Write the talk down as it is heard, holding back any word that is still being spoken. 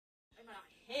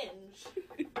Hinge.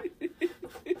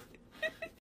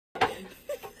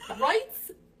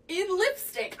 Writes in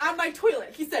lipstick on my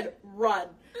toilet. He said, run.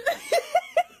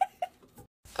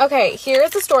 Okay,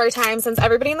 here's the story time since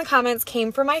everybody in the comments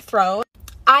came for my throat.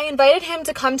 I invited him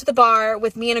to come to the bar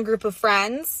with me and a group of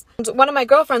friends. One of my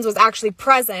girlfriends was actually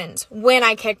present when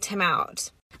I kicked him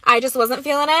out. I just wasn't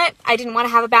feeling it. I didn't want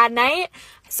to have a bad night.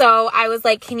 So I was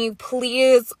like, can you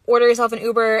please order yourself an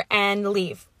Uber and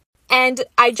leave? And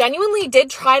I genuinely did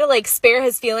try to like spare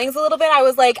his feelings a little bit. I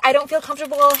was like, I don't feel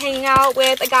comfortable hanging out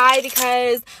with a guy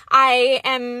because I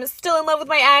am still in love with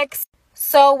my ex.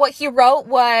 So what he wrote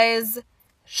was,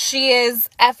 she is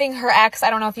effing her ex. I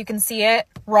don't know if you can see it.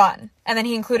 Run. And then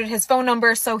he included his phone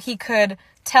number so he could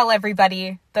tell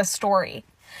everybody the story.